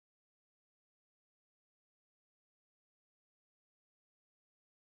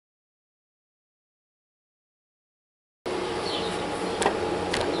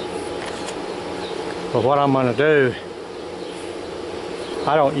But what I'm going to do,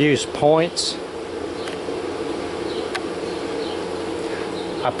 I don't use points.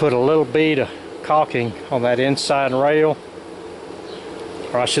 I put a little bead of caulking on that inside rail,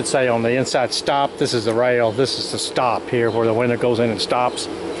 or I should say on the inside stop. This is the rail, this is the stop here where the window goes in and stops.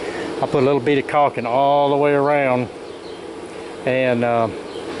 I put a little bead of caulking all the way around, and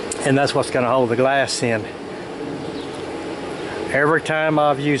that's what's going to hold the glass in. Every time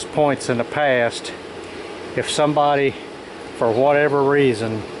I've used points in the past, if somebody, for whatever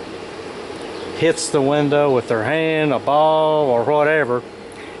reason, hits the window with their hand, a ball, or whatever,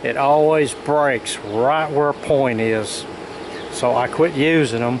 it always breaks right where a point is. So I quit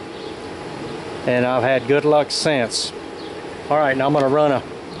using them, and I've had good luck since. Alright, now I'm going to run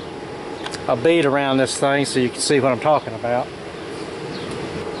a bead around this thing so you can see what I'm talking about.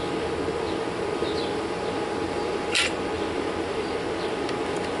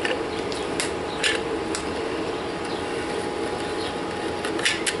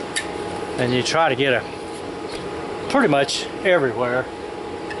 And you try to get it pretty much everywhere.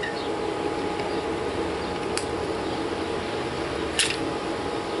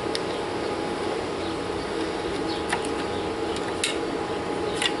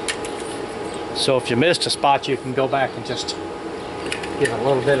 So if you missed a spot, you can go back and just give a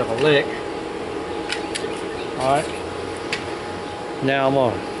little bit of a lick. Alright. Now I'm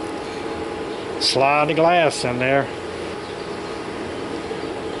going to slide the glass in there.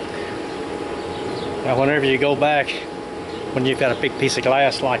 Now whenever you go back, when you've got a big piece of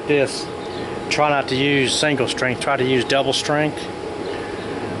glass like this, try not to use single strength, try to use double strength.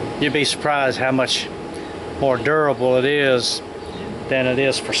 You'd be surprised how much more durable it is than it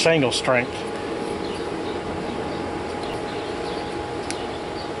is for single strength.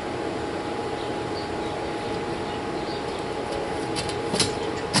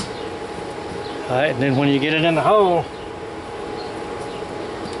 Alright, and then when you get it in the hole,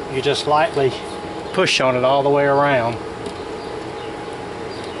 you just lightly push on it all the way around.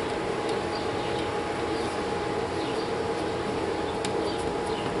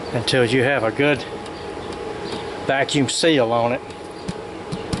 Until you have a good vacuum seal on it,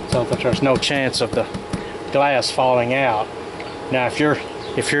 so that there's no chance of the glass falling out. Now if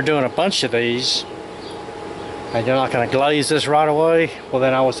you're doing a bunch of these and you're not going to glaze this right away, well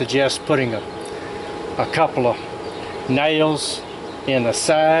then I would suggest putting a couple of nails in the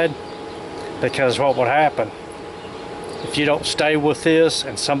side, because what would happen if you don't stay with this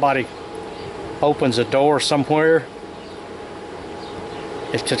and somebody opens a door somewhere,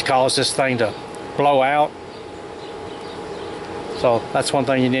 it could cause this thing to blow out. So that's one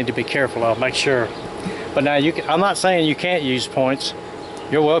thing you need to be careful of. Make sure. But now I'm not saying you can't use points.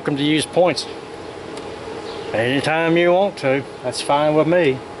 You're welcome to use points anytime you want to. That's fine with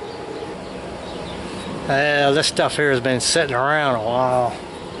me. This stuff here has been sitting around a while,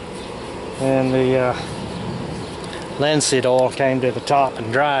 and the linseed oil came to the top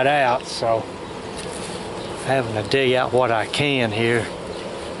and dried out, so I'm having to dig out what I can here.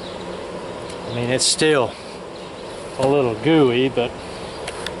 I mean, it's still a little gooey, but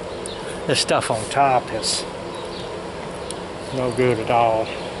this stuff on top is no good at all.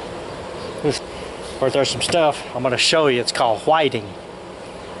 There's some stuff I'm going to show you. It's called whiting.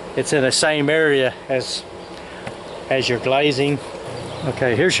 It's in the same area as your glazing.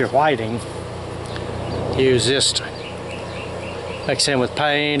 Okay, here's your whiting. Use this to mix in with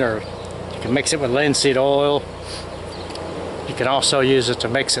paint, or you can mix it with linseed oil. You can also use it to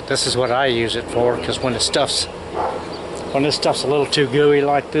mix it. This is what I use it for, because when this stuff's a little too gooey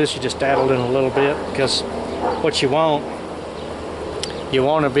like this, you just add it in a little bit, because what you want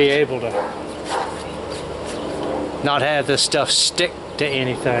to be able to not have this stuff stick to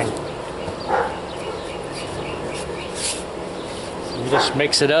anything. You just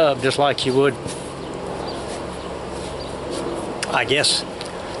mix it up just like you would, I guess,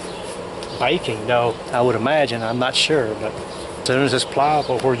 baking dough, I would imagine. I'm not sure, but as soon as it's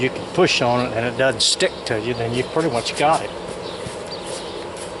pliable where you can push on it and it doesn't stick to you, then you pretty much got it.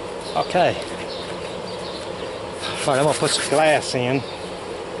 Okay. Alright, I'm going to put some glass in.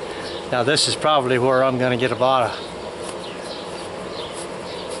 Now this is probably where I'm going to get a lot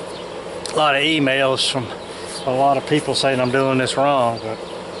of emails from a lot of people saying I'm doing this wrong, but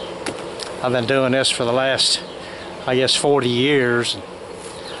I've been doing this for the last, I guess, 40 years.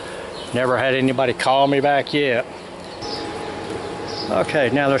 Never had anybody call me back yet. Okay,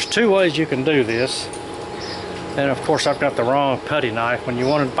 now there's two ways you can do this. And of course I've got the wrong putty knife. When you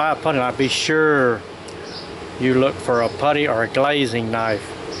want to buy a putty knife, be sure you look for a putty or a glazing knife.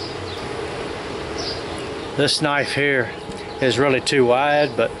 This knife here is really too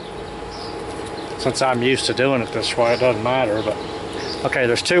wide, but since I'm used to doing it this way, it doesn't matter. But okay,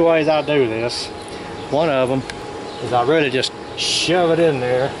 there's two ways I do this. One of them is I really just shove it in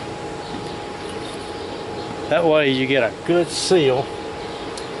there. That way you get a good seal,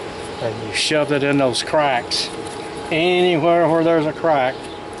 and you shove it in those cracks. Anywhere where there's a crack,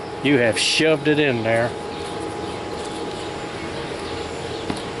 you have shoved it in there.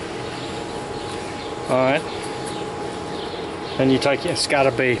 Alright. Then you take it, it's got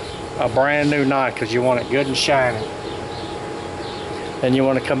to be a brand new knife because you want it good and shiny. Then you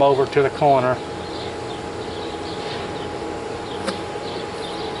want to come over to the corner.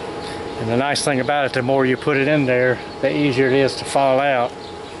 And the nice thing about it, the more you put it in there, the easier it is to fall out.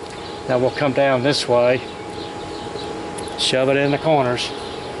 Now we'll come down this way, shove it in the corners.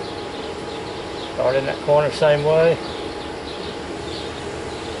 Start in that corner same way.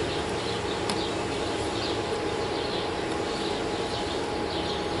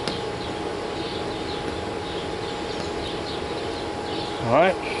 All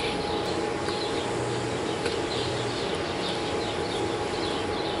right.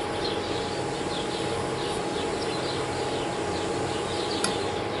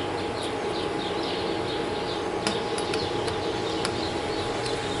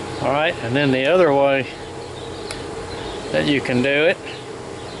 All right, and then the other way that you can do it,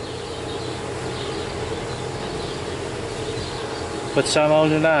 put some on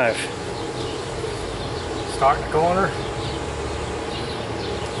the knife. Start in the corner.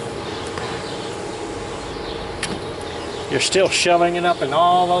 You're still shoving it up in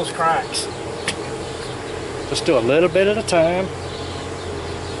all those cracks. Just do a little bit at a time.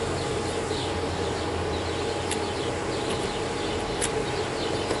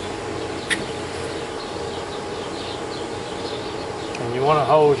 And you want to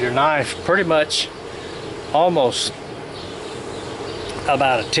hold your knife pretty much almost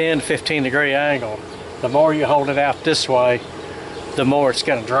about a 10-15 degree angle. The more you hold it out this way, the more it's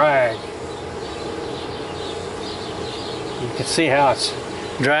going to drag. You can see how it's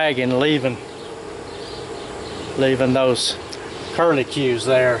dragging, leaving those curlicues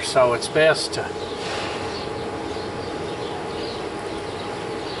there, so it's best to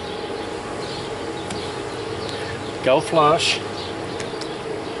go flush.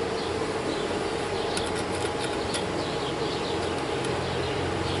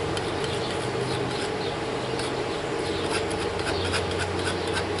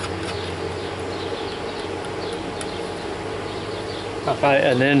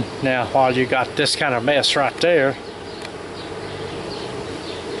 Okay, and then now while you got this kind of mess right there,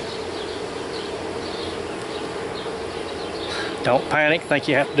 don't panic, think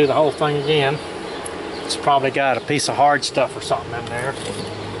you have to do the whole thing again. It's probably got a piece of hard stuff or something in there.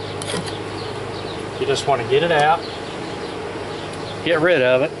 You just want to get it out, get rid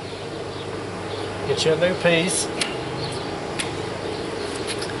of it, get you a new piece,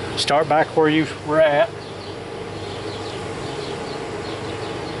 start back where you were at.